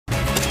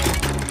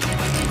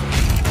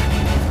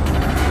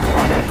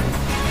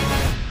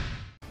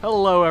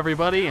Hello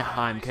everybody,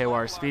 I'm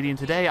KWR Speedy, and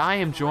today I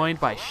am joined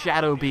by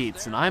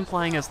Shadowbeatz, and I'm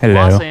playing as the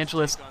Hello. Los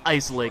Angeles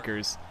Ice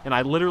Lakers. And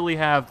I literally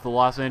have the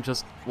Los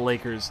Angeles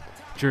Lakers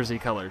jersey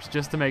colors,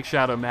 just to make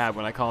Shadow mad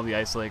when I call him the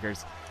Ice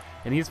Lakers.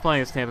 And he's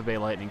playing as Tampa Bay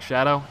Lightning.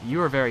 Shadow,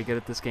 you are very good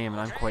at this game, and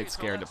I'm quite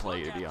scared to play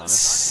you, to be honest.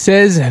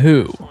 Says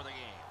who?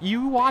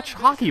 You watch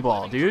hockey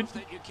ball, dude.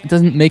 It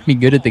doesn't make me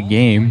good at the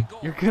game.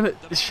 You're good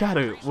at...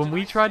 Shadow, when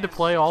we tried to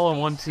play all on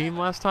one team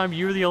last time,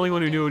 you were the only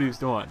one who knew what he was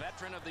doing.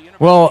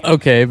 Well,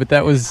 okay, but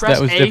that was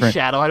Press A, different.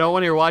 Shadow. I don't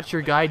want to watch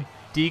your guy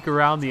deke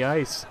around the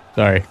ice.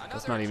 Sorry,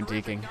 That's not even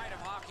deking.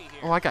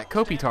 Oh, I got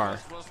Kopitar.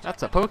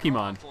 That's a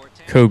Pokemon.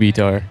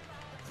 Kobitar.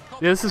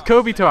 Yeah, this is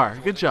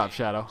Kopitar. Good job,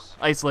 Shadow.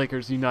 Ice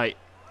Lakers unite.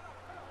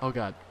 Oh,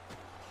 God.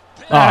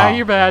 Ah,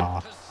 you're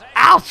bad.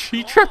 Ouch!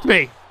 He tripped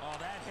me!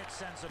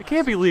 It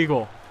can't be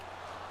legal.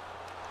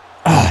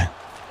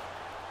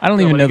 I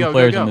don't even know the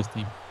players go. on this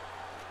team.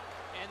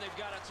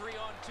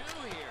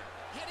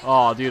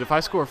 Oh, dude, if I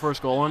score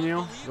first goal on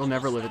you, you'll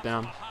never live it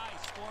down.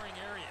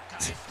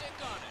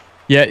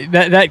 Yeah,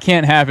 that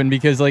can't happen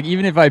because like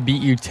even if I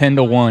beat you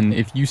 10-1,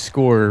 if you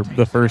score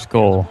the first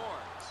goal,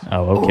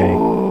 oh okay.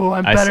 Oh,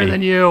 I'm better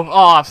than you. Oh,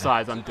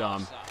 offsides. I'm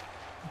dumb.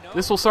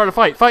 This will start a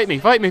fight. Fight me!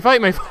 Fight me!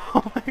 Fight me!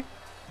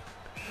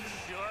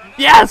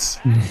 Yes!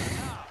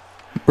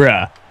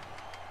 Bruh.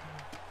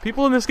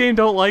 People in this game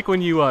don't like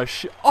when you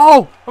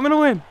oh! I'm gonna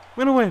win! I'm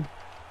gonna win!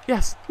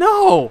 Yes!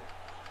 No!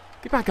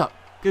 Get back up.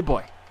 Good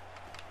boy.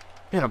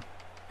 Hit him.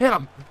 Hit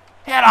him.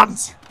 Hit him!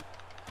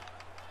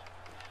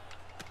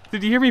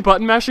 Did you hear me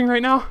button mashing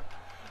right now?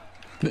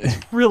 It's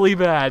really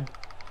bad.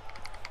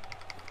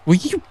 Will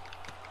you?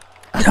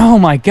 Oh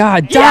my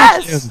God!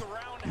 Yes!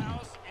 Dodge him.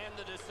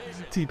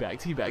 Teabag,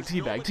 teabag,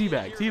 teabag,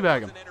 teabag,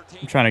 teabag him.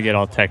 I'm trying to get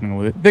all technical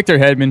with it. Victor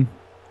Hedman,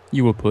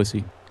 you a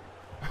pussy.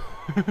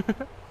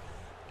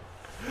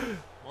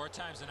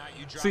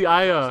 See,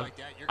 I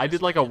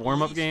did like a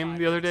warm-up game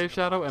the other day,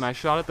 Shadow, and I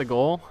shot at the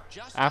goal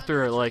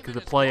after like the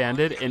play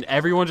ended, and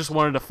everyone just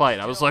wanted to fight.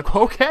 I was like,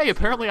 okay,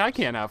 apparently I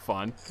can't have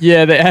fun.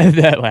 Yeah, they added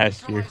that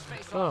last year.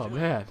 Oh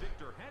man.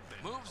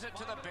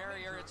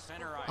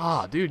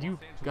 Ah, dude, you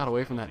got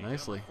away from that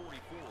nicely.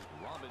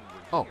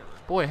 Oh,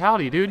 boy,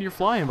 howdy, dude, you're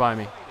flying by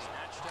me.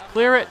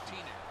 Clear it.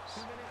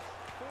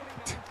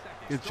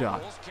 Good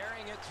job.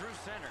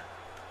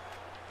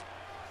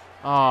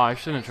 Oh, I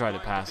shouldn't have tried to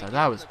pass that.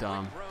 That was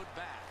dumb.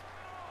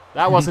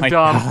 That wasn't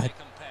dumb. God.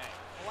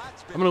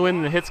 I'm going to win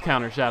in the hits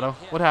counter, Shadow.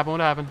 What happened?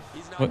 What happened?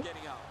 What?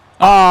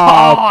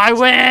 Oh, I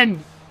win!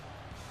 Bitch.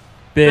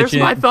 There's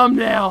my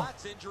thumbnail.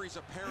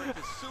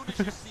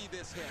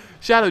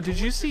 Shadow, did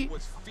you see?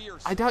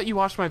 I doubt you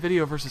watched my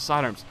video versus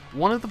Sidearms.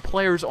 One of the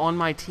players on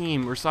my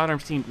team, or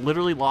Sidearms team,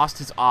 literally lost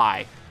his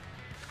eye.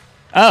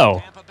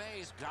 Oh.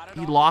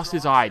 He lost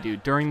his eye,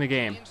 dude, during the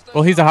game.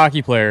 Well, he's a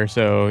hockey player,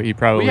 so he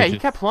probably. Well, yeah, he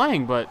kept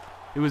playing, but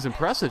it was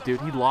impressive, dude.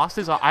 He lost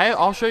his eye.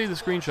 I'll show you the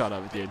screenshot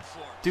of it, dude.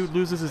 Dude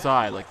loses his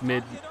eye like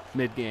mid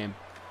game.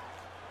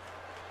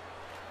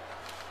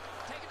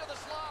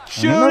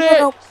 Shoot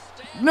it!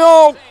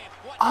 No!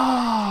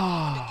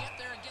 Oh.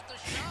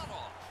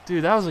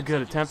 Dude, that was a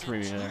good attempt from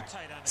me there.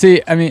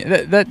 See, I mean,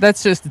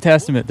 that's just a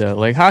testament, though.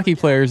 Like, hockey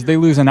players, they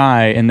lose an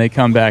eye and they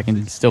come back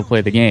and still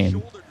play the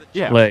game.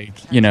 Yeah. Like,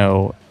 you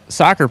know,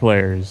 soccer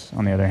players,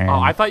 on the other hand. Oh,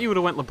 I thought you would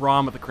have went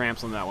LeBron with the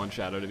cramps on that one,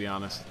 Shadow, to be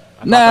honest.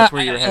 I thought Nah, that's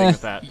where you were heading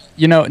with that.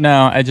 You know,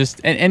 no, I just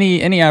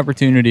any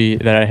opportunity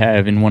that I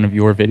have in one of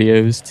your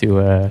videos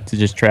to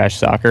just trash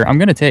soccer, I'm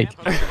gonna take.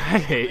 I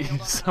hate you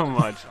so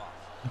much.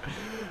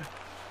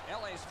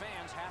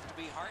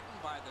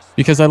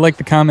 Because I like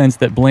the comments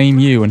that blame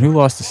you and who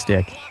lost a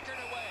stick.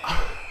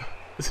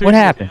 What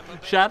happened?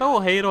 Shadow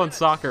will hate on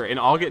soccer, and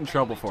I'll get in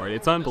trouble for it.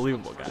 It's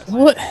unbelievable, guys.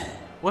 What?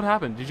 What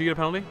happened? Did you get a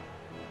penalty?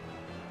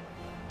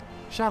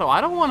 Shadow,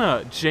 I don't want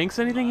to jinx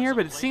anything here,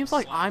 but it seems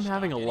like I'm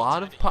having a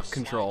lot of puck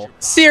control.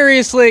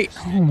 Seriously?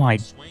 Oh my.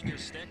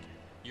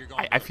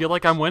 I feel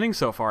like I'm winning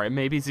so far. It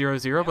may be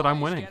 0-0, but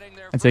I'm winning.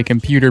 That's a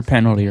computer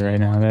penalty right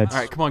now. That's.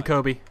 All right, come on,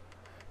 Kobe.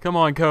 Come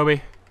on,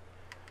 Kobe.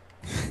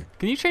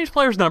 Can you change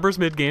players' numbers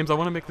mid-games? I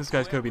want to make this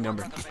guy's Kobe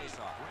number.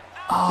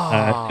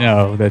 Oh.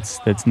 No,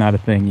 that's not a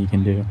thing you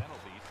can do.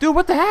 Dude,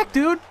 what the heck,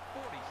 dude?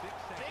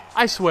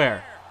 I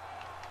swear.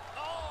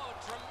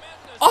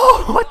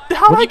 Oh, what the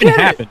hell? What even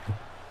happened?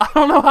 I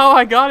don't know how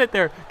I got it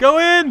there. Go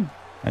in.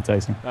 That's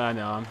icing. No,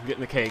 I'm getting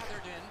the cake.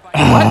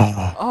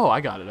 What? Oh, I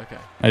got it. Okay.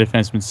 My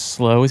defenseman's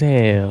slow as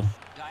hell.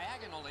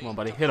 Come on,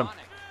 buddy. Hit him.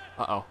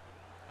 Uh-oh.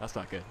 That's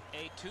not good.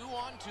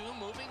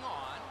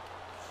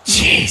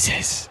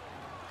 Jesus.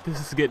 This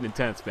is getting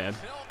intense, man.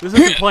 This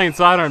isn't playing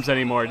sidearms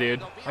anymore,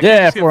 dude. I can't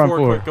Yeah, just get 4 on 4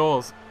 4. quick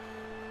goals.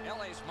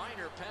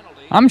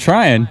 I'm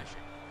trying.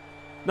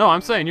 No,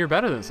 I'm saying you're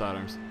better than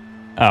sidearms.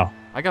 Oh.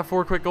 I got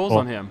 4 quick goals Well,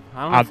 on him.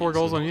 I don't have 4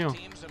 goals obviously. on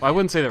you. Well, I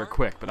wouldn't say they were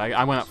quick, but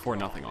I went up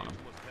 4-0 on him.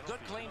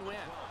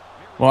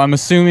 Well, I'm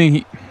assuming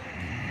he.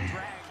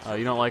 Oh,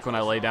 you don't like when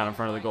I lay down in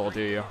front of the goal,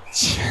 do you?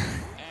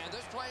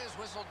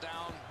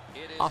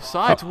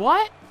 Offsides?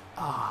 What?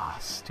 Ah,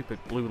 stupid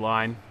blue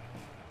line.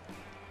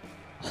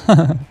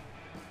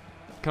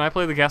 Can I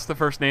play the guess the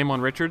first name on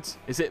Richards?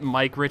 Is it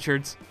Mike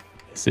Richards?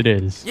 Yes, it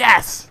is.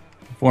 Yes!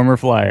 Former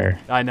Flyer.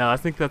 I know. I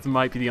think that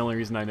might be the only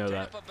reason I know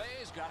that.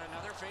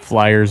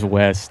 Flyers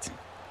West,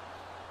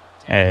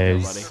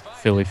 as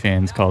Philly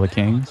fans call the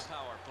Kings.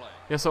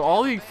 Yeah, so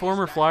all the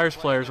former Flyers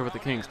players are with the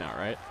Kings now,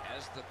 right?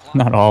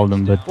 Not all of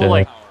them, but well,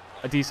 like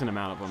a decent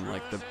amount of them,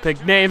 like the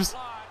big names.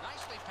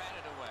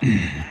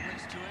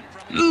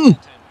 Good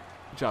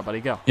job, buddy.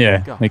 Go.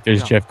 Yeah, go, like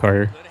there's go. Jeff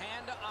Carter.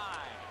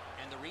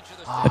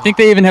 I think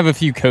they even have a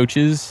few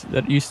coaches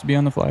that used to be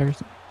on the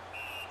Flyers.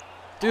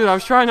 Dude, I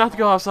was trying not to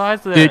go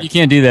offside there. Dude, you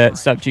can't do that.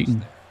 Stop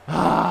cheating.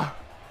 All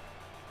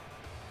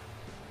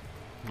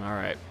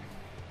right.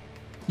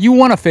 You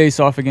want to face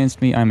off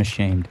against me? I'm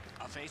ashamed.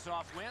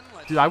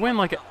 Dude, I win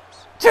like a...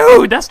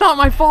 Dude, that's not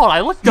my fault. I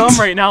look dumb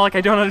right now like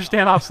I don't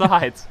understand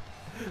offsides.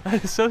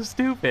 That is so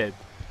stupid.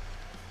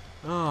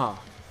 Oh.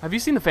 Have you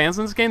seen the fans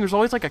in this game? There's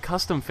always like a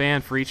custom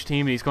fan for each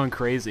team, and he's going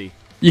crazy.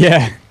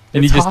 Yeah.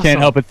 And It's you just awesome. can't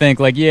help but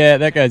think, like, yeah,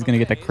 that guy's going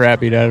to get the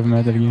crap beat out of him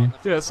at the game.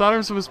 Yeah,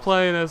 Soderson was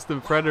playing as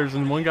the Predators,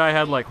 and one guy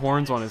had like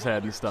horns on his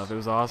head and stuff. It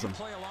was awesome.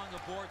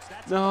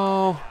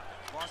 No.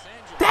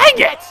 Dang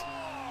it!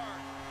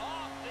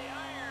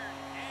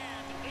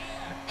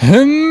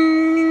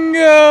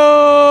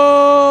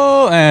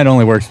 Go! It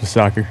only works with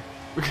soccer.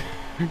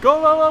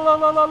 Go la la la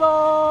la la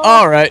la!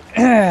 All right.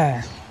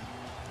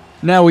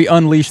 Now we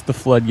unleash the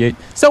floodgate.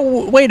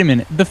 So, wait a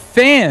minute. The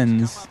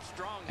fans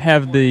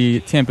have the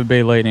Tampa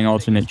Bay Lightning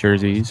alternate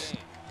jerseys,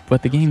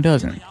 but the game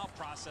doesn't.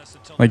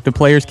 Like, the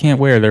players can't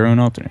wear their own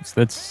alternates.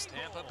 That's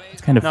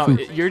kind of No,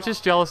 food. you're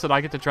just jealous that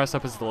I get to dress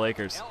up as the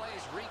Lakers.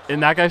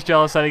 And that guy's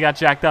jealous that he got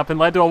jacked up and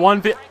led to a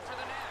 1v...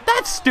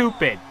 That's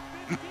stupid!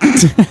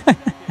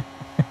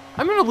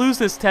 I'm going to lose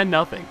this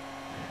 10-0.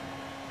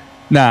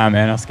 Nah,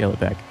 man, I'll scale it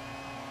back.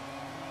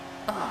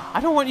 I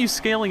don't want you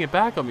scaling it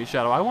back on me,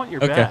 Shadow. I want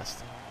your Okay.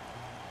 best.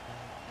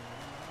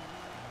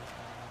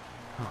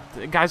 Oh,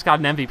 the guy's got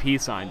an MVP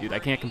sign, dude. I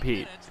can't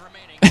compete.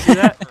 See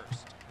that?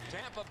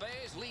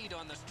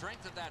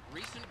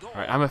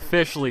 Alright, I'm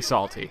officially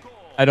salty.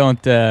 I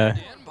don't, I'm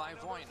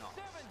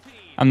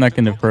not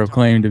going to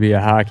proclaim to be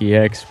a hockey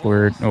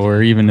expert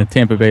or even a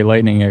Tampa Bay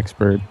Lightning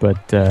expert,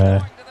 but,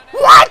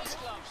 What?!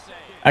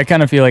 I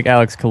kind of feel like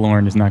Alex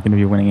Killorn is not going to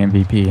be winning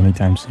MVP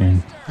anytime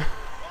soon.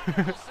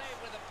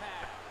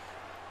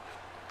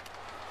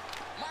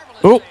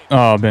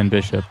 Oh, Ben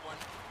Bishop.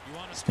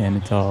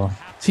 Standing tall.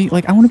 See,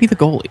 like, I want to be the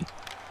goalie.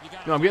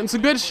 No, I'm getting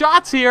some good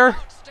shots here.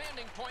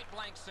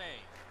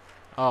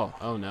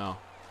 Oh no.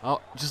 Oh,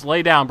 just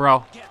lay down,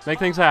 bro. Make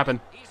things happen.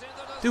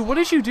 Dude, what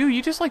did you do?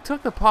 You just, like,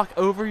 took the puck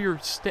over your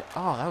stick.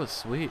 Oh, that was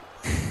sweet.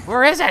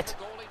 Where is it?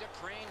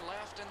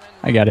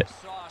 I got it.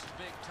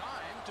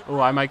 Oh,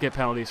 I might get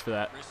penalties for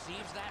that.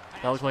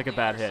 That looked like a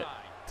bad hit.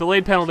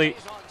 Delayed penalty.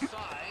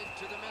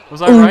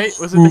 Was I right?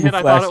 Was it the hit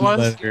I thought it was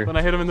letter. when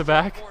I hit him in the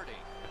back?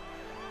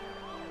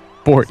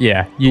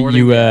 Yeah,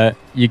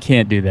 you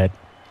can't do that.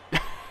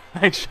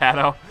 Thanks,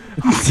 Shadow.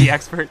 The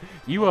expert.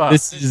 You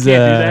This is,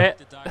 can't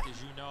do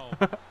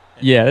that.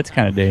 Yeah, that's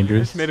kind of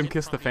dangerous. Just made him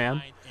kiss the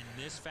fan.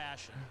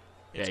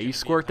 Yeah, you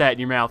squirt that in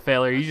your mouth,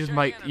 failure.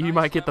 You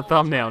might get the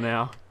thumbnail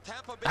now.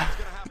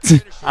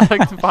 I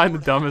like to find the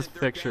dumbest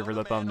picture for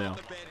the thumbnail.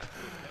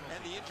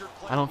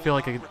 I don't feel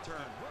like I could...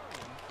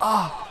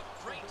 Oh!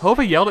 Hope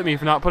he yelled at me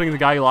for not putting the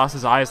guy who lost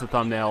his eye as the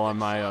thumbnail on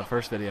my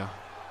first video.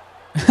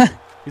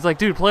 He's like,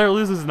 dude, player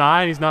loses an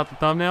eye and he's not the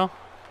thumbnail?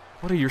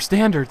 What are your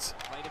standards?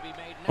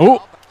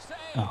 Oh!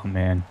 Oh,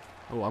 man.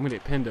 Oh, I'm going to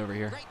get pinned over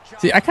here.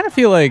 See, I kind of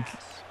feel like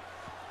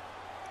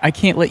I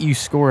can't let you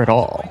score at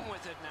all.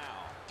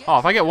 Oh,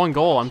 if I get one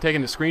goal, I'm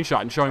taking a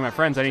screenshot and showing my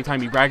friends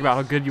anytime you brag about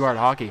how good you are at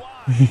hockey.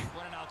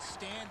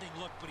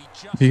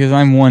 Because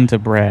I'm one to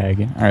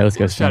brag. All right, let's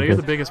go. Shadow, you're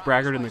the Stamkos. biggest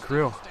braggart in the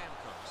crew.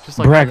 Just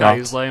like Brag that guy off.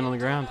 who's laying on the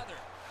ground.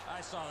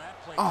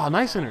 Oh,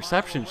 nice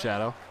interception,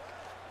 Shadow.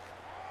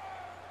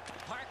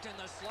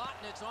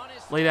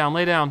 Lay down,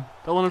 lay down.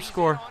 Don't let him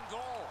score.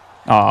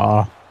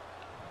 Aw.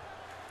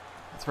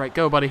 That's right,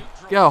 go, buddy.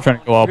 Go. Trying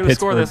to go all We're gonna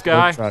score Pittsburgh this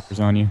guy. Globetrotters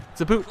on you.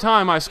 It's about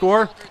time I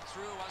score.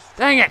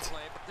 Dang it!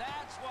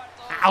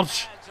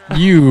 Ouch!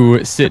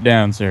 You sit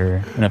down,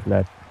 sir. Enough of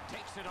that.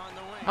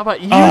 How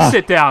about you Ah.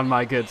 sit down,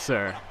 my good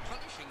sir?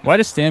 Why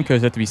does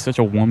Stamkos have to be such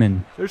a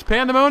woman? There's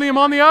pandemonium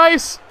on the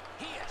ice.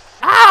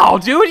 Ow,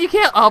 dude! You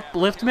can't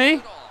uplift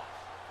me.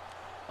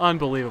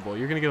 Unbelievable.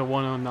 You're gonna get a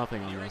 1-0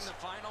 nothing on this.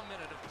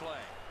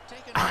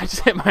 I just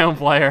hit my own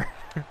player.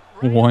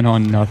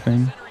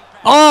 1-0.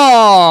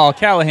 Oh,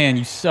 Callahan,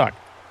 you suck.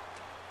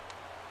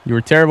 You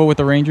were terrible with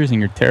the Rangers, and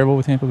you're terrible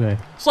with Tampa Bay.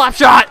 Slap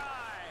shot!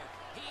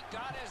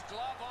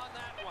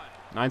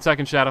 9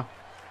 seconds, Shadow.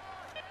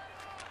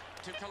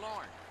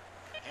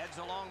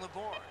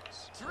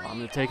 I'm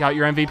going to take out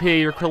your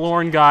MVP, your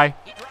Killorn guy.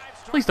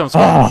 Please don't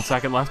score with 1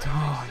 second left.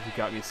 Oh, you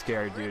got me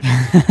scared, dude.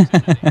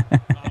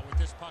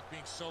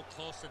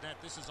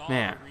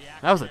 Man,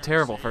 that was a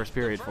terrible first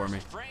period for me.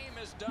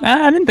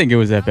 Nah, I didn't think it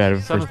was that bad of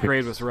a first 7th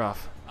period. grade was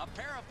rough.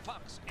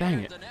 Dang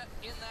it.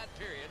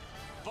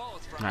 All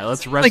right,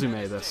 let's resume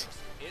this.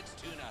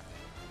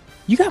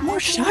 You got more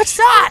shots?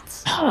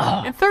 Shots!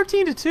 And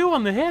 13-2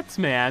 on the hits,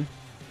 man.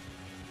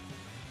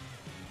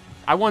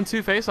 I won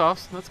 2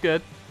 face-offs. That's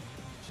good.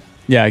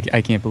 Yeah,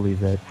 I can't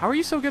believe that. How are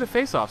you so good at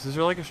face-offs? Is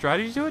there like a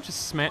strategy to it?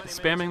 Just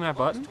spamming that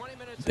button?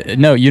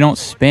 No, you don't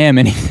spam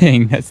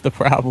anything. That's the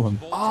problem.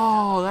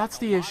 Oh, that's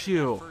the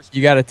issue.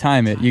 You gotta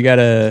time it. You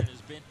gotta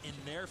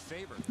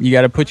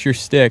put your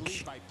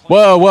stick.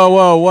 Whoa, whoa,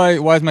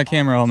 whoa! Why is my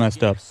camera all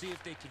messed up?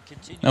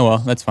 Oh well,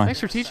 that's fine. Thanks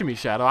for teaching me,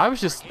 Shadow. I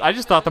just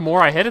thought the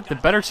more I hit it, the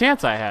better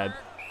chance I had.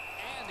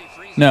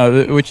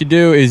 No, what you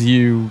do is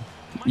you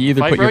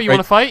either Fight, put bro? your. You want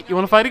to fight? You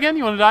want to fight again?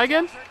 You want to die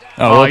again?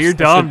 Oh, you're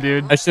dumb,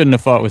 dude. I shouldn't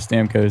have fought with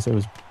Stamkos. That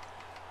was.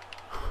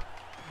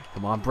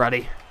 Come on,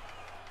 Brady.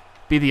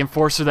 Be the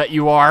enforcer that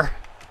you are.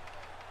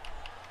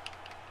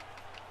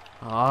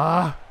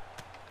 No.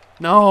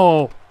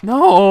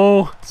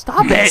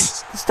 Stop it.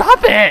 Stop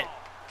it.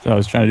 So I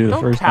was trying to do the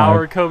first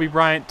power time. Kobe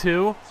Bryant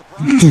too.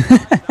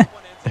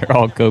 They're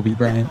all Kobe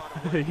Bryant.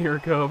 You're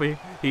Kobe.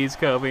 He's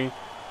Kobe.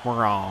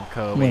 We're all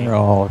Kobe. We're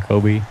all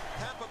Kobe.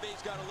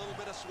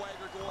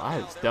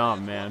 That's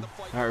dumb, man.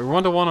 All right,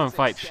 we're 1-1 on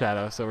fight,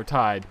 Shadow, so we're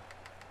tied.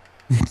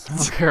 I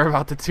don't care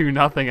about the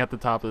 2-0 at the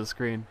top of the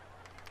screen.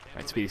 All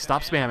right, Speedy,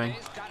 stop spamming.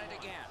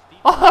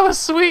 Oh, that was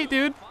sweet,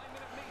 dude.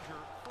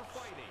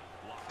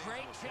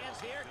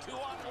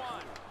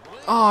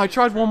 Oh, I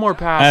tried one more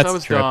pass. That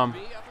was dumb.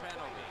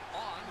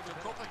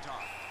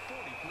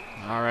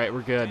 All right,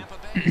 we're good.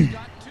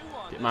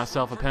 Get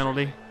myself a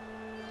penalty.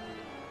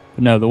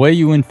 No, the way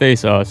you win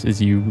face-offs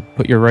is you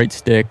put your right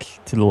stick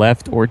to the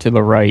left or to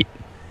the right,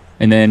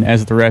 and then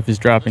as the ref is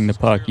dropping the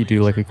puck, you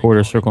do like a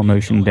quarter circle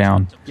motion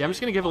down. Yeah, I'm just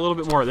gonna give a little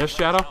bit more of this,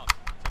 Shadow.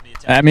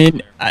 I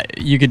mean,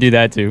 you could do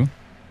that too.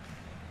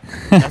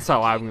 That's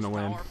how I'm gonna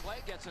win.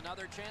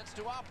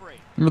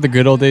 Remember the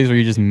good old days where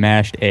you just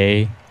mashed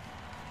A?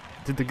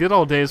 Did the good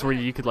old days where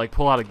you could like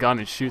pull out a gun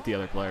and shoot the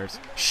other players.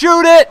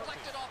 Shoot it!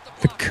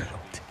 The good old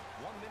days.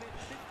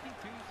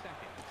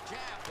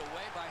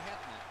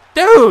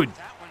 Dude!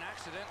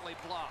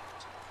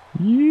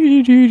 Oh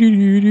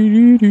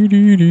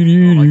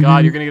my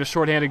god, you're gonna get a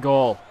shorthanded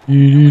goal. Oh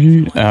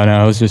no,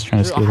 I was just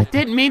trying to steal I it.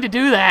 didn't mean to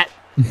do that.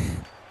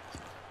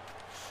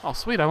 Oh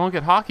sweet, I won't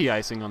get hockey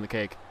icing on the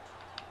cake.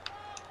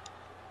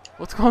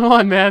 What's going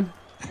on, man?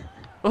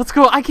 Let's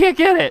go. I can't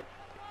get it.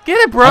 Get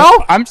it, bro.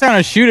 I'm trying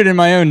to shoot it in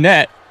my own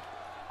net.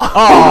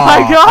 Oh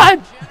my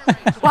god.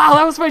 Wow,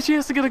 that was my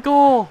chance to get a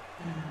goal.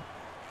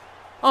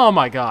 Oh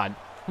my god.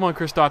 Come on,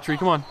 Chris Daughtry,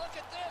 come on.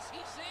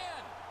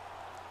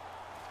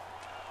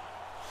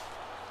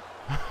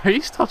 Are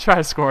you still trying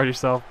to score it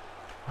yourself?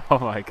 Oh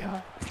my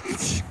god.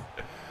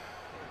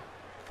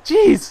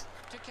 Jeez.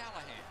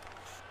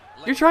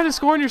 You're trying to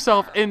score on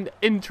yourself, and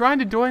in trying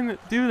to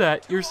do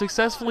that, you're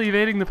successfully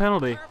evading the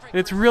penalty. And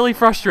it's really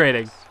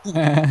frustrating.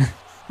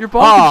 Your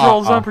ball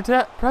control is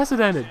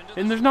unprecedented,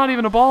 and there's not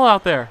even a ball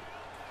out there.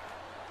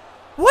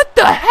 What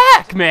the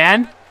heck,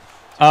 man?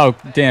 Oh,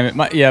 damn it.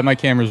 My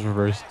camera's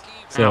reversed.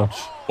 So, ouch.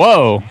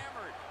 Whoa.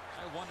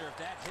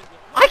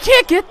 I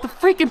can't get the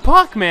freaking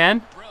puck,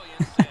 man.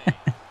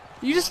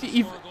 You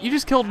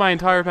just killed my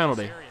entire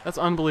penalty. That's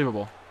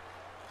unbelievable.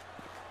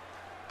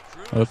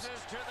 Oops.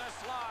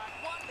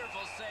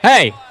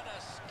 Hey!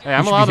 Hey,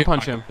 I'm allowed to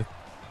punch him.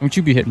 Don't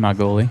you be hitting my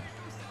goalie.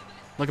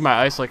 Look at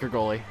my Ice Laker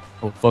goalie.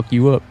 I'll fuck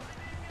you up.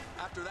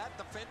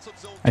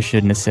 I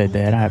shouldn't have said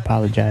that. I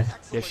apologize.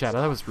 Yeah,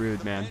 Shadow, that was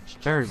rude, man.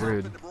 Very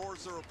rude.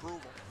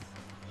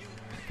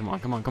 Come on,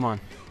 come on, come on.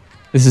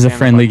 This is a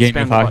friendly game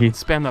of hockey.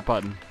 Spam that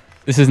button.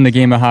 This isn't a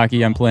game of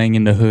hockey. I'm playing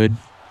in the hood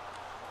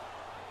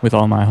with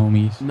all my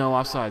homies. No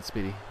offsides,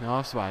 Speedy. No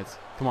offsides.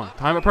 Come on,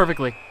 time it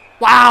perfectly.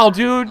 Wow,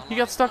 dude! You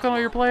got stuck on all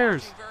your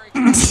players.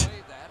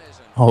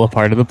 All a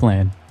part of the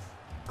plan.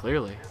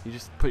 Clearly. You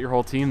just put your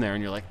whole team there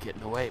and you're like, get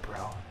in the way,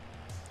 bro.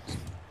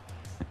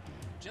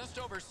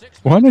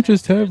 Why not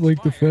just have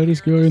like the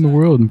fattest guy in the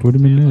world and put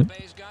him in net?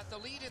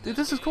 Dude,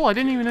 this is cool. I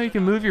didn't even know you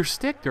can move your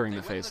stick during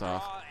the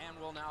face-off.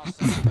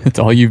 That's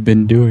all you've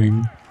been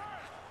doing.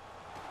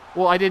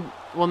 Well, I did.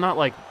 Well, not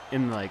like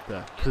in like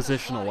the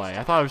positional way.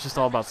 I thought it was just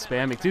all about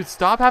spamming. Dude,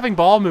 stop having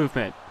ball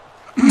movement.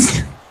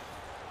 It's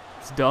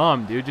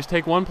dumb, dude. Just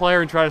take one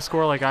player and try to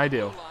score like I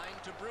do.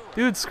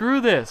 Dude, screw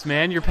this,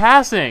 man. You're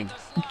passing.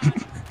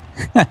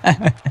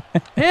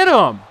 Hit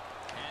him.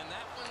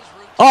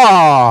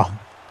 Oh!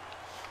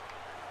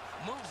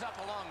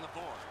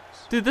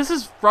 Dude, this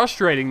is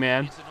frustrating,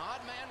 man.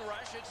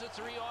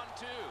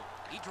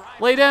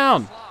 Lay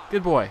down.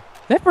 Good boy. Is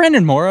that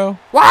Brandon Morrow?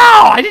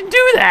 Wow, I didn't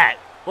do that.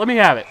 Let me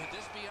have it.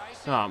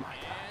 Oh, my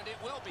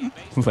God.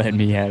 Let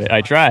me have it.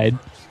 I tried.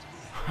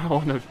 I don't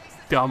want no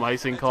dumb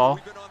icing call.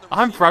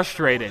 I'm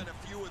frustrated.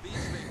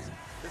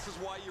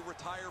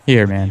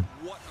 Here, man.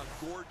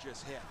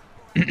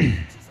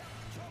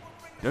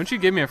 Don't you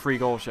give me a free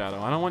goal,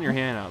 Shadow. I don't want your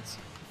handouts.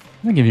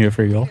 I'm gonna give you a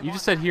free goal. You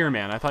just said here,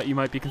 man. I thought you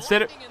might be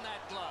considered.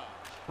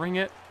 Bring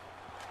it.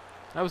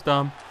 That was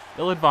dumb.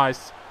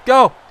 Ill-advised.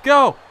 Go!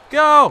 Go!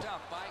 Go!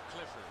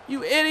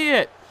 You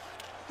idiot!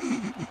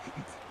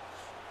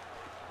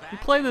 You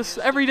play this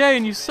every day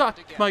and you suck,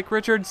 Mike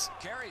Richards.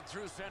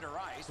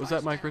 Was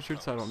that Mike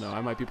Richards? I don't know.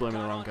 I might be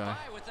blaming the wrong guy.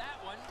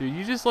 Dude,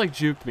 you just like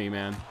juked me,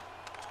 man.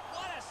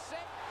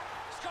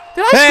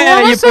 Did I score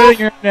you myself? put it in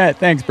your net.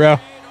 Thanks, bro.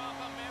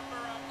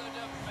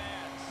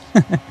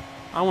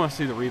 I want to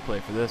see the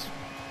replay for this.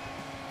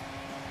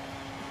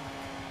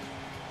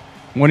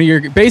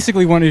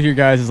 Basically one of your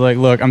guys is like,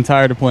 look, I'm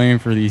tired of playing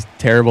for these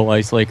terrible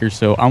Ice Lakers,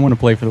 so I want to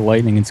play for the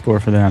Lightning and score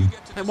for them.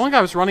 And one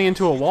guy was running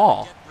into a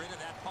wall.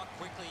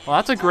 Well,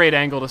 that's a great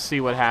angle to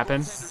see what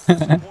happened.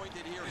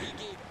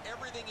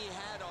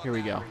 Here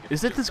we go.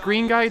 Is it this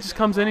green guy who just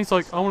comes in? He's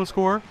like, I want to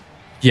score.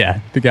 Yeah,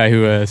 the guy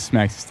who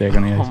smacks his stick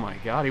on the ice. Oh my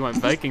God, he went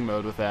Viking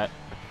mode with that.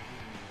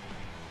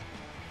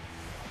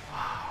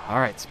 All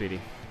right,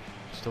 Speedy.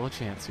 Still a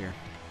chance here.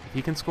 If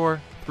he can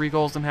score 3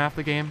 goals in half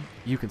the game,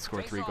 you can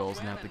score 3 goals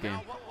in half the game.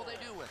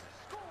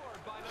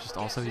 Just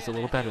also, he's a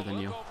little better than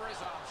you.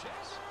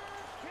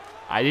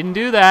 I didn't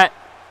do that.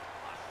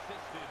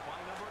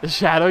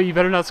 Shadow, you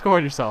better not score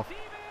on yourself.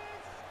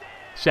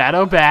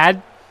 Shadow,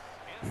 bad.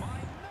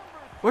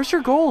 Where's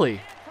your goalie?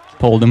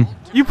 Pulled him.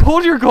 You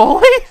pulled your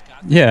goalie?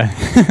 Yeah.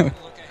 And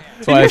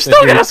you're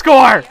still going to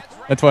score!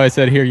 That's why I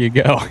said, here you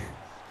go.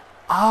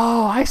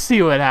 Oh, I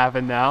see what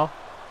happened now.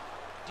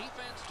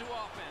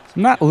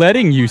 I'm not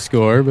letting you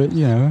score, but,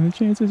 you know, the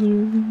chances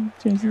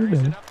are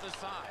better.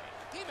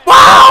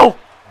 Wow!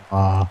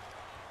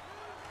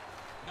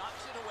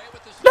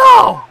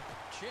 No!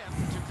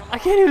 I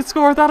can't even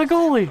score without a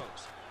goalie.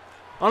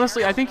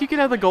 Honestly, I think you could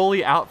have the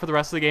goalie out for the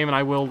rest of the game and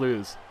I will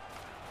lose.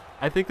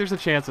 I think there's a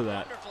chance of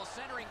that.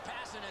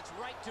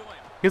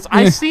 Because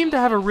I seem to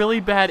have a really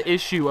bad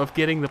issue of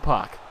getting the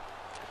puck.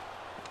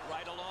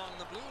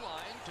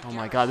 Oh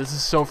my God, this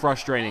is so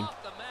frustrating.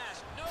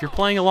 If you're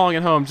playing along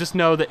at home, just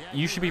know that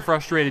you should be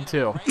frustrated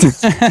too.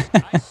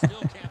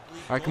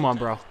 Alright, come on,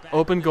 bro.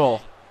 Open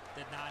goal.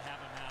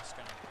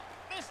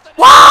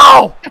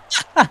 Wow!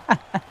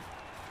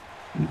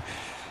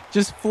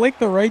 Just flick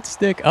the right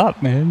stick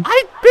up, man.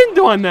 I've been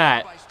doing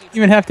that. You don't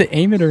even have to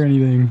aim it or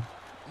anything.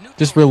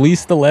 Just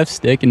release the left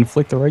stick and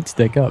flick the right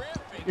stick up.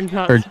 You're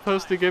not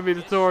supposed to give me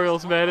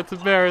tutorials, man. It's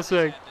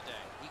embarrassing.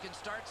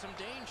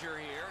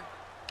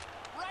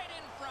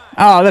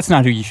 Oh, that's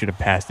not who you should have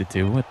passed it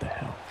to. What the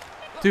hell?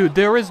 Dude,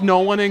 there is no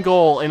one in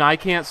goal, and I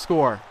can't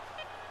score.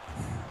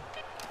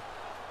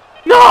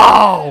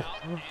 No!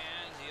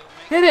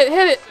 Hit it,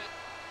 hit it!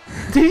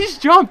 Did he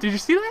just jump? Did you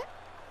see that?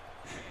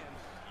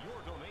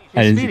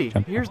 Hey, Speedy,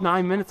 here's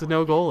 9 minutes of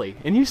no goalie,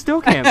 and you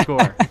still can't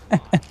score.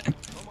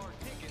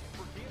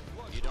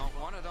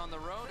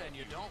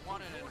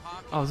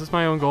 Oh, is this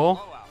my own goal?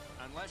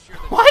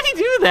 Why'd he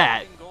do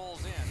that?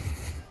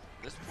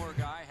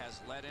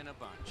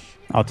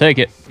 I'll take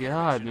it.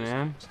 God,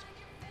 man.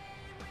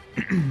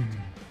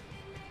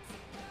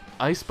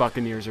 Ice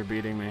Buccaneers are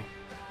beating me.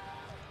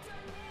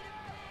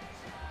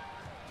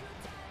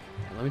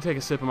 Let me take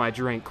a sip of my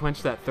drink,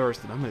 quench that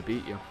thirst, and I'm going to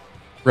beat you.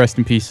 Rest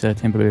in peace,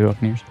 Tampa Bay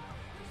Buccaneers.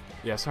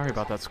 Yeah, sorry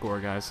about that score,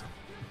 guys.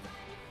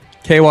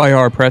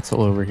 KYR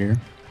pretzel over here.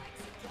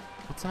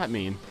 What's that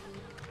mean?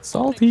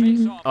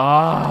 Salty.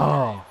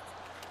 Oh.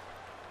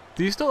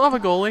 Do you still have a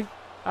goalie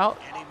out?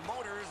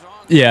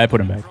 Yeah, I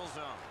put him back.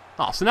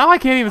 Oh, so now I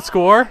can't even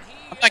score?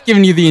 I'm not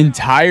giving you the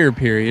entire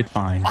period.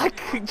 Fine.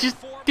 Just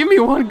give me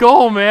 1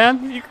 goal,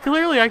 man.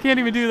 Clearly, I can't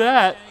even do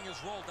that.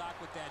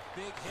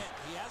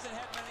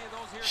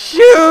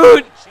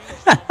 Shoot!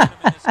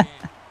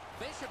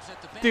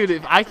 Dude,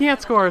 if I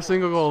can't score a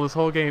single goal this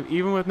whole game,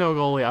 even with no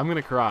goalie, I'm going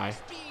to cry.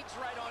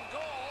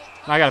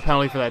 I got a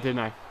penalty for that, didn't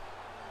I?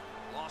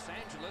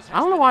 I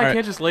don't know why I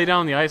can't just lay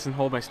down on the ice and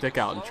hold my stick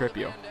out and trip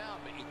you.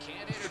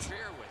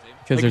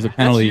 Because there's a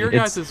penalty. That's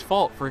your guys'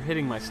 fault for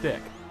hitting my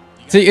stick.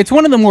 See, it's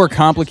one of the more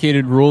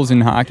complicated rules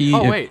in hockey.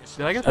 Oh, wait.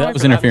 Did I get that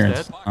was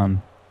interference.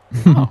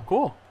 Oh,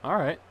 cool. All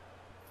right.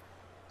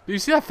 Did you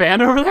see that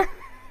fan over there?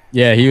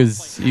 Yeah, he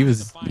was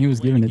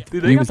giving it.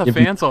 Dude, they got the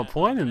fans on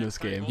point in this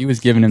game. He was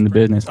giving him the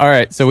business. All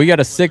right, so we got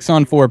a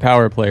 6-on-4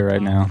 power play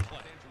right now.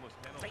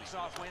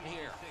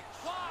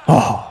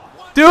 Oh,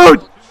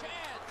 dude!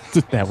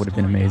 That would have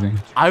been amazing.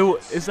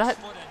 Is that?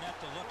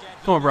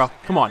 Come on, bro.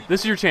 Come on. This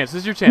is your chance.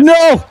 This is your chance.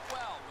 No!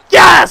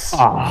 Yes!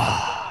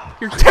 Oh.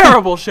 You're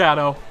terrible,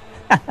 Shadow.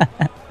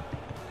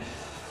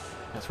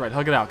 That's right.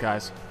 Hug it out,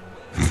 guys.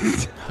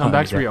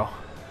 Comeback's real.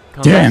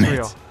 Damn it.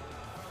 Real.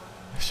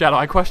 Shadow,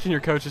 I question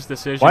your coach's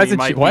decision. Why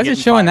is it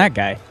showing that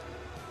guy?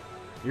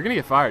 You're going to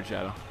get fired,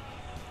 Shadow.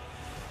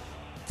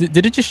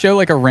 Did it just show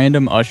like a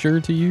random usher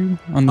to you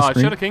on the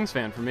screen? It showed a Kings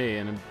fan for me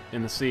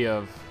in the sea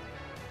of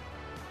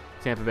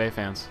Tampa Bay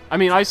fans. I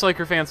mean, Ice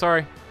Laker fans,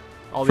 sorry.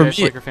 All the Ice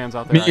Laker fans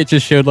out there. Me, it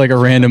just showed like a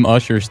random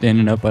usher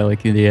standing up by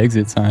like the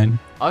exit sign.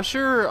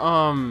 Usher,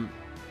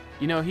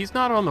 you know, he's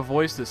not on The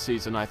Voice this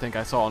season, I think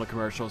I saw on a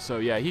commercial. So,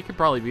 yeah, he could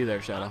probably be there,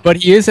 Shadow. But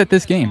he is at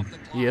this game.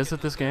 He is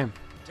at this game.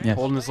 Yes.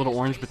 Holding his little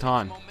orange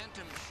baton.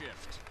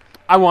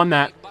 I won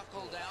that.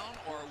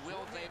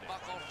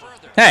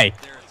 Hey,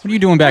 what are you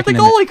doing back in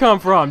the net? Where'd the goalie come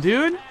from,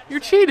 dude?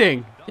 You're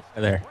cheating.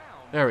 There.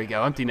 There we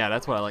go. Empty net.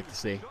 That's what I like to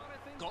see.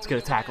 Let's get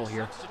a tackle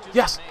here.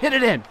 Yes, hit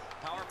it in.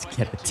 Let's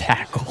get a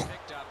tackle.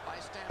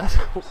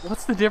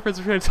 What's the difference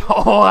between...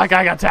 Oh, that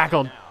guy got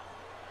tackled.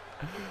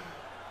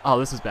 Oh,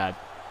 this is bad.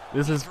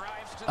 This is...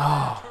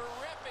 Oh,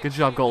 good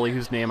job, goalie,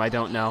 whose name I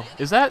don't know.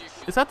 Is that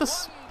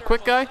the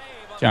Quick guy?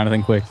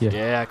 Jonathan Quick, yeah.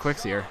 Yeah,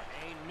 Quick's here.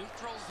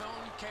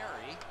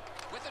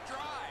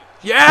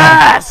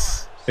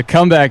 Yes! The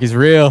comeback is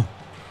real.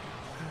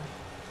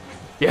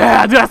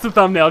 Yeah, that's the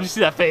thumbnail. Did you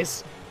see that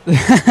face?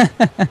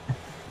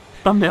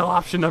 Thumbnail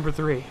option number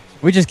 3.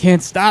 We just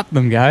can't stop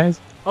them, guys.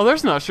 Oh,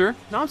 there's an usher.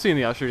 Now I'm seeing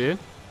the usher, dude.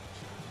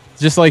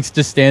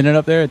 Just standing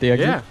up there at the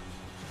exit.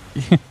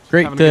 Yeah.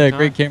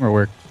 Great camera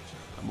work.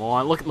 Come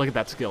on, look at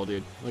that skill,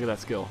 dude. Look at that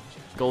skill.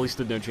 Goalie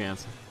stood no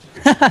chance.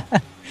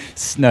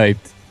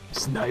 Sniped.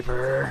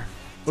 Sniper.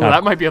 Oh,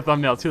 that might be a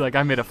thumbnail too. That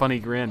guy made a funny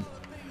grin.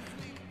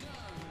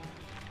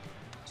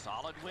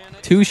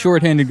 2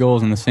 shorthanded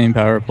goals in the same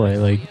power play.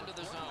 Like,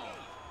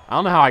 I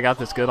don't know how I got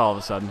this good all of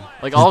a sudden.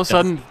 Like all of a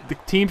sudden, the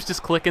team's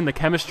just clicking. The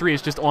chemistry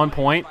is just on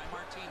point.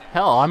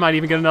 Hell, I might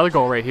even get another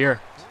goal right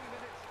here.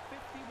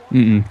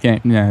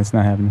 Can't. Yeah, it's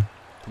not happening.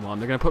 Come on,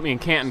 they're gonna put me in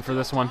Canton for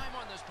this one.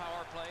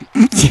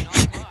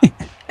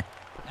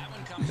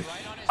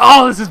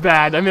 Oh, this is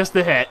bad. I missed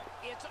the hit.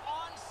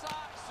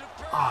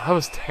 Oh, that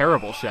was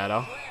terrible,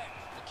 Shadow.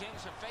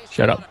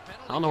 Shut up.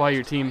 I don't know why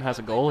your team has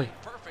a goalie.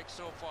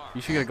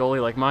 You should get a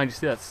goalie like mine. Did you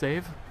see that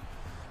save?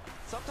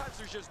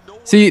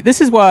 See,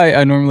 this is why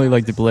I normally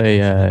like to play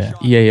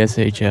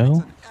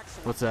EASHL.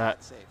 What's that?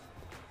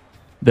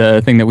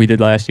 The thing that we did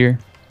last year.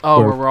 Oh,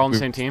 where we're all on the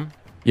same team?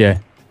 Yeah.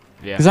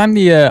 Yeah. Because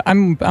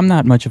I'm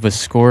not much of a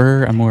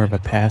scorer. I'm more of a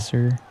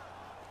passer.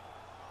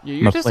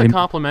 You're just a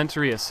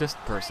complimentary assist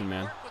person,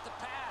 man.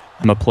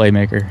 I'm a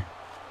playmaker.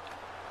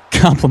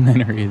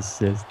 Complimentary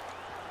assist.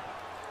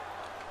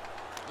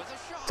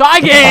 Tie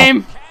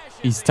game!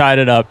 He's tied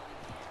it up.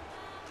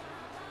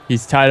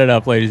 He's tied it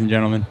up, ladies and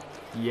gentlemen.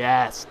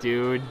 Yes,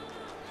 dude.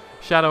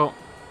 Shadow,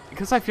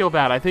 because I feel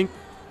bad, I think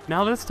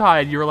now that it's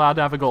tied, you're allowed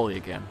to have a goalie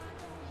again.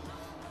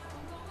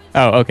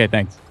 Oh, okay,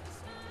 thanks.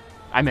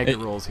 I make the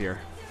rules here.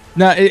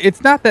 No,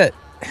 it's not that.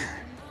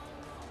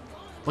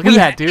 Look at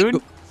that,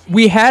 dude.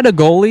 We had a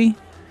goalie.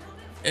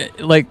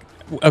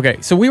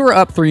 Okay, so we were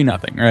up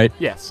 3-0, right?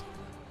 Yes.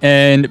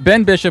 And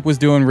Ben Bishop was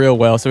doing real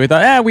well, so we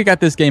thought, we got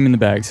this game in the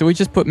bag. So we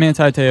just put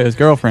Manti Te'o's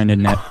girlfriend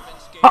in net.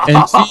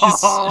 And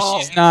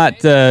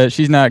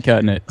she's not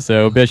cutting it.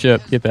 So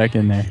Bishop, get back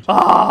in there.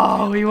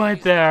 Oh, we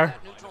went there.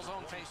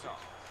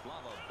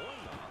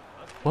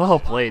 Well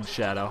played,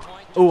 Shadow.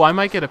 Oh, I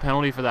might get a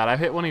penalty for that. I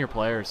hit one of your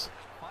players.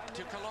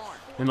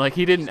 And like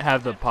he didn't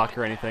have the puck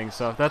or anything,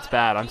 so if that's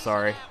bad, I'm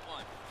sorry.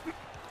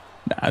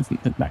 Nah, it's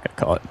not gonna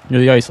call it.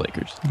 You're the Ice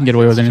Lakers. You can get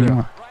away with anything you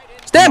want.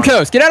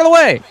 Stamkos, get out of the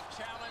way!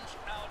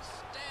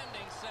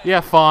 Yeah,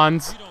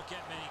 Fonz.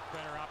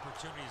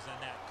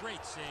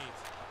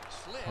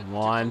 Come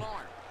on.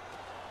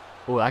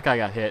 Oh, that guy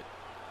got hit.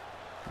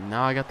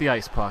 Now I got the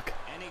ice puck.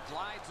 And he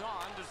glides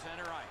on to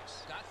center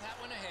ice. Got that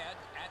one ahead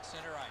at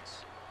center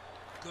ice.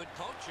 Good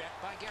poke check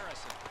by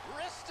Garrison.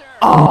 Wrister.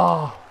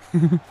 Oh!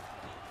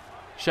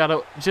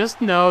 Shadow,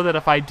 just know that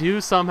if I do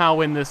somehow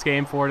win this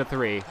game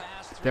 4-3,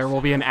 there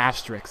will be an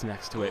asterisk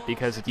next to it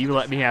because you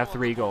let me have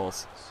 3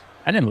 goals.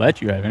 I didn't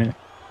let you have anything.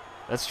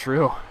 That's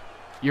true.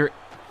 Your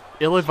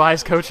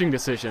ill-advised coaching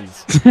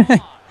decisions.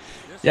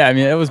 Yeah, I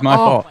mean, it was my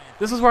fault.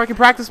 This is where I can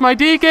practice my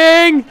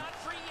deking!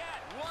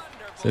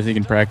 Says he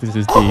can practice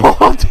his D.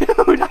 Oh,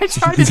 dude, I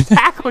tried to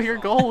tackle your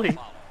goalie.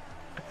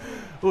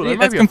 Ooh, there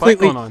might be a fight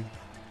going on.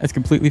 That's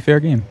completely fair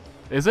game.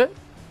 Is it?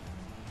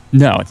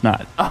 No, it's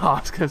not. Oh, I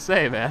was going to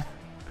say, man.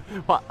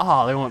 What?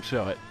 Oh, they won't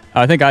show it.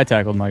 I think I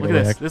tackled my goalie. Look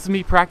at this. This is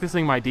me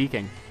practicing my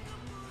deking.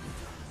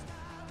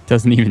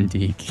 Doesn't even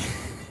deke.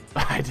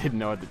 I didn't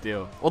know what to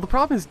do. Well, the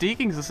problem is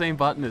deking's the same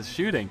button as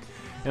shooting.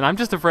 And I'm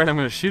just afraid I'm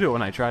going to shoot it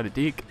when I try to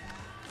deke.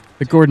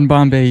 The Gordon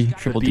Bombay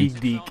triple D.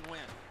 deke.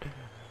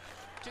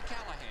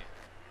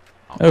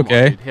 Oh,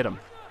 okay. On, dude, hit him.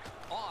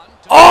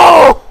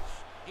 Oh!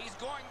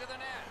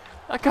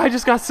 That guy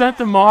just got sent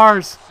to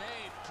Mars.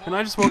 And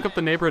I just woke up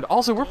the neighborhood.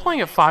 Also, we're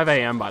playing at 5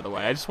 a.m., by the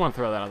way. I just want to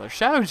throw that out there.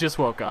 Shadow just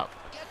woke up.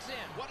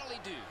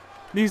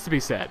 Needs to be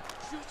said.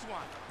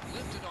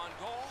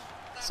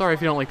 Sorry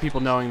if you don't like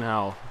people knowing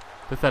how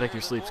pathetic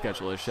your sleep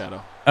schedule is,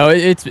 Shadow. Oh,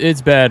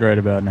 it's bad right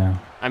about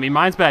now. I mean,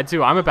 mine's bad,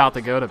 too. I'm about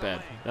to go to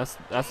bed.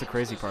 That's the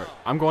crazy part.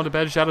 I'm going to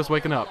bed. Shadow's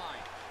waking up.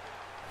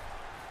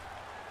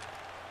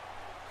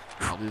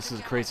 Oh, this is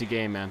a crazy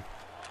game, man.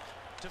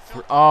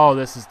 Oh,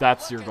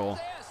 that's your goal.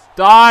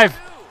 Dive!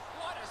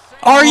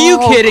 Are you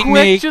kidding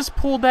me? Quick just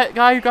pulled that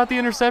guy who got the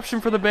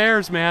interception for the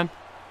Bears, man.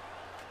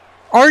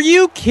 Are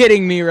you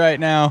kidding me right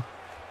now?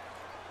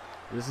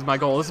 This is my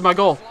goal. This is my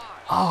goal.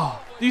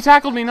 Oh, you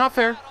tackled me. Not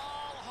fair.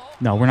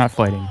 No, we're not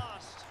fighting.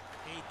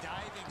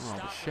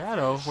 Oh,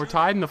 Shadow. We're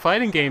tied in the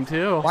fighting game,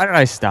 too. Why did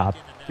I stop?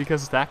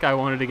 Because that guy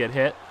wanted to get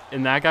hit,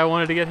 and that guy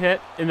wanted to get hit,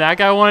 and that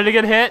guy wanted to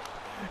get hit.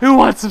 Who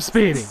wants some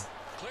speeding? Is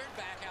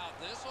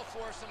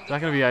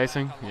that going to be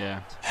icing?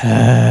 Yeah.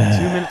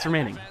 2 minutes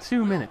remaining.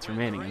 2 minutes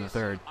remaining in the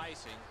third.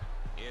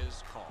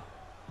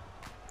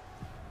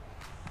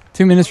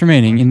 2 minutes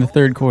remaining in the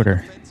third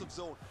quarter.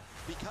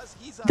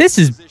 This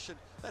is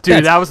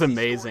Dude, that was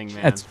amazing,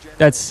 man.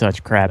 That's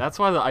such crap. That's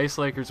why the Ice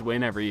Lakers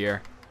win every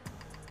year.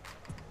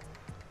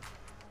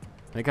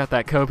 They got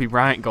that Kobe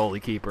Bryant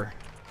goalie keeper.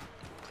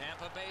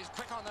 Tampa Bay's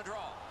quick on the draw.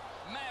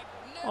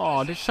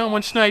 Oh, did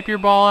someone snipe your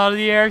ball out of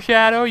the air,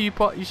 Shadow? You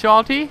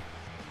salty?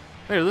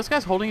 Wait, are those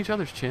guys holding each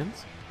other's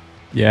chins?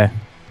 Yeah.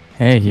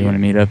 Hey, you want to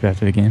meet up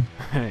after the game?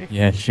 Hey.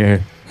 Yeah, sure.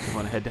 You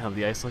want to head down to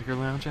the Ice Laker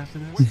Lounge after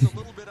this?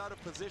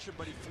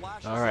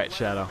 All right,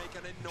 Shadow.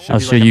 I'll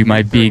show you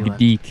my big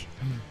deek.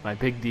 My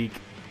big deek.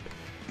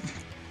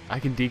 I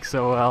can deek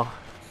so well.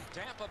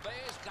 Tampa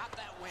Bay's got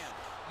that win.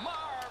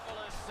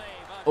 Marvelous save.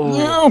 Oh.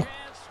 No! Chance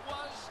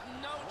was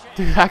no chance.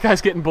 Dude, that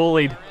guy's getting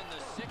bullied. They're in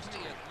the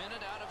 60th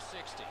minute out of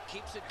 60.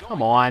 Keeps it going.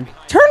 Come on.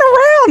 Turn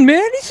around,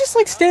 man. He's just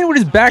like standing with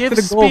his back Give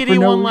to the goal Speedy for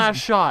no one reason. last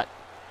shot.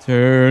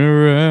 Turn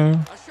around.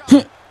 A shot.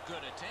 Good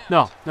attempt.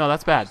 No,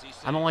 that's bad.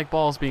 I don't like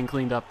balls being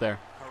cleaned up there.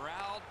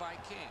 Corralled by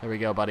King. There we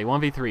go, buddy.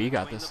 1v3. You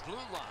got Between this. the blue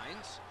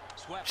lines.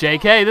 Swept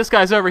JK, this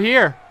guy's over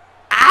here.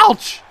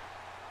 Ouch!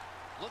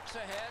 looks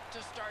ahead to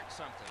start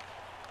something.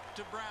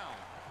 To Brown.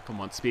 Come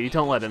on, Speedy.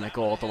 Don't let in a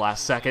goal at the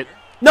last second.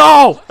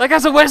 No! That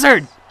guy's a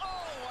wizard! Oh,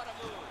 what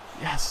a move.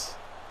 Yes.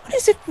 What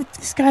is it with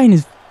this guy and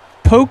his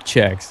poke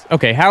checks?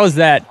 Okay, how is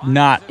that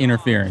not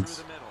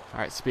interference? All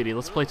right, Speedy.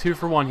 Let's play 2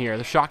 for 1 here.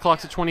 The shot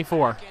clock's at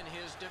 24. In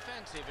his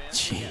defensive end.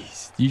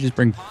 Jeez, you just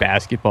bring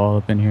basketball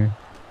up in here.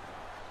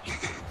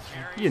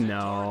 You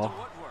know.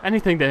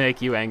 Anything to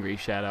make you angry,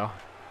 Shadow.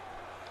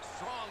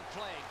 Strong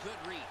play,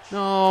 good reach.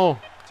 No.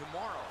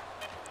 Tomorrow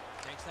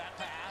takes that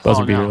pass.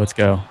 Buzzer Oh, beater, no. let's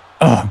go.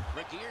 Ugh.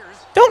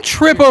 Regeers Don't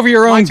trip over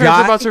your My own turn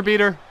guy. for buzzer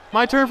beater.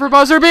 My turn for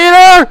buzzer beater!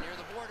 near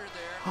the border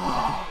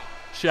there.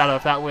 Shadow,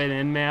 if that went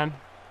in, man,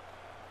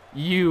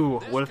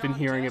 you would have been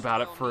hearing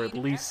about it for at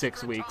least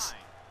 6 weeks.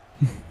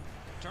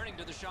 Turning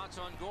to the shots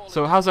on goal.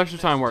 So how's extra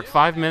time work?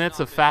 5 minutes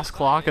of fast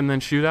clock and then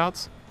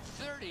shootouts?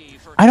 30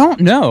 for I don't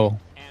know.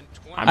 and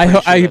 20. I'm I, pretty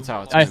ho- sure that's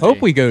how it's I gonna hope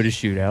be. we go to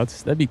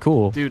shootouts. That'd be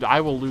cool. Dude,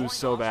 I will lose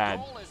so bad.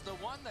 Goal is the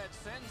one that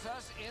sends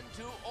us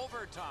into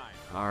overtime.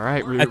 All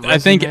right, I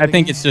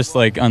think it's just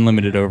like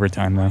unlimited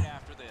overtime though.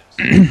 After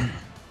this.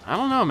 I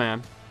don't know,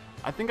 man.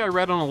 I think I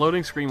read on a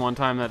loading screen one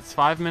time that it's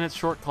 5 minutes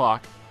short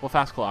clock. Well,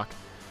 fast clock.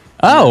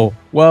 Oh,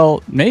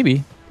 well,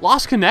 maybe.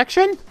 Lost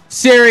connection?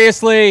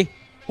 Seriously?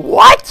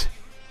 What?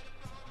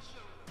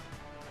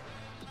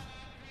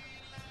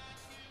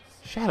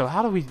 Shadow,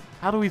 how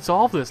do we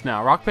solve this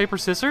now? Rock, paper,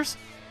 scissors?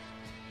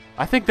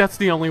 I think that's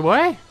the only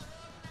way.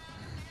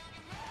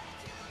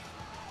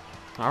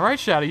 All right,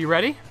 Shadow, you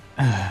ready?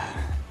 All right,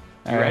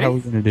 ready? how are we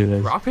gonna do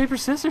this? Rock, paper,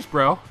 scissors,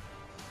 bro.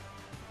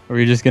 Are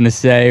we just gonna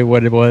say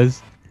what it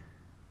was?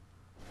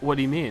 What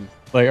do you mean?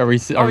 Like, are we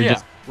Oh, yeah.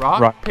 just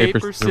Rock,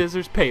 paper,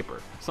 scissors,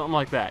 paper. Something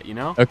like that, you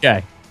know?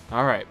 okay?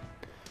 All right.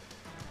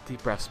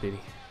 Deep breath, Speedy.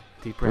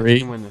 Deep breath. 3, You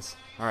can win this.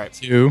 All right.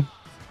 2,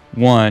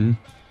 1.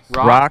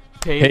 Rock,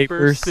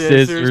 paper,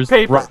 scissors,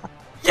 paper. rock.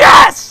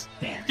 Yes!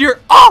 You're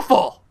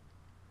awful!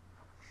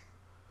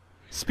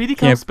 Speedy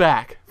Can't- comes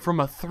back from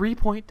a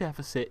 3-point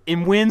deficit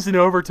and wins in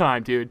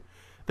overtime, dude.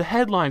 The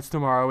headlines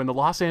tomorrow in the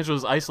Los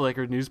Angeles Ice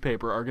Lakers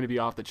newspaper are going to be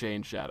off the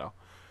chain, Shadow.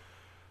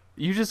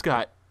 You just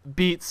got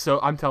beat, so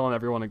I'm telling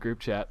everyone in group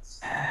chat.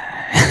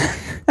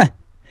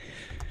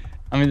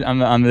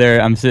 I'm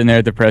there. I'm sitting there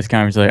at the press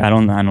conference, like I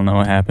don't know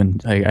what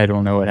happened. Like I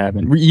don't know what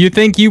happened. You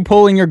think you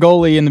pulling your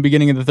goalie in the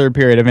beginning of the third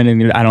period of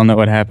anything? I don't know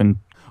what happened.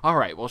 All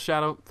right, well,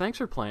 Shadow, thanks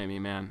for playing me,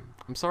 man.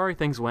 I'm sorry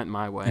things went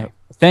my way.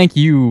 Thank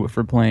you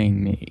for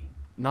playing me.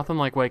 Nothing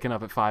like waking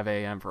up at 5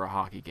 a.m. for a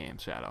hockey game,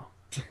 Shadow.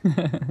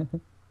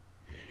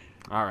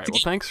 All right, well,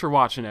 thanks for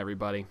watching,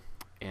 everybody.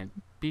 And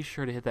be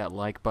sure to hit that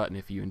like button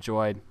if you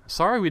enjoyed.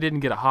 Sorry we didn't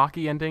get a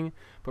hockey ending,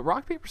 but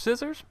rock, paper,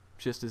 scissors,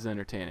 just as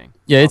entertaining.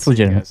 Yeah, I'll it's see you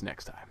legitimate. guys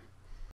next time.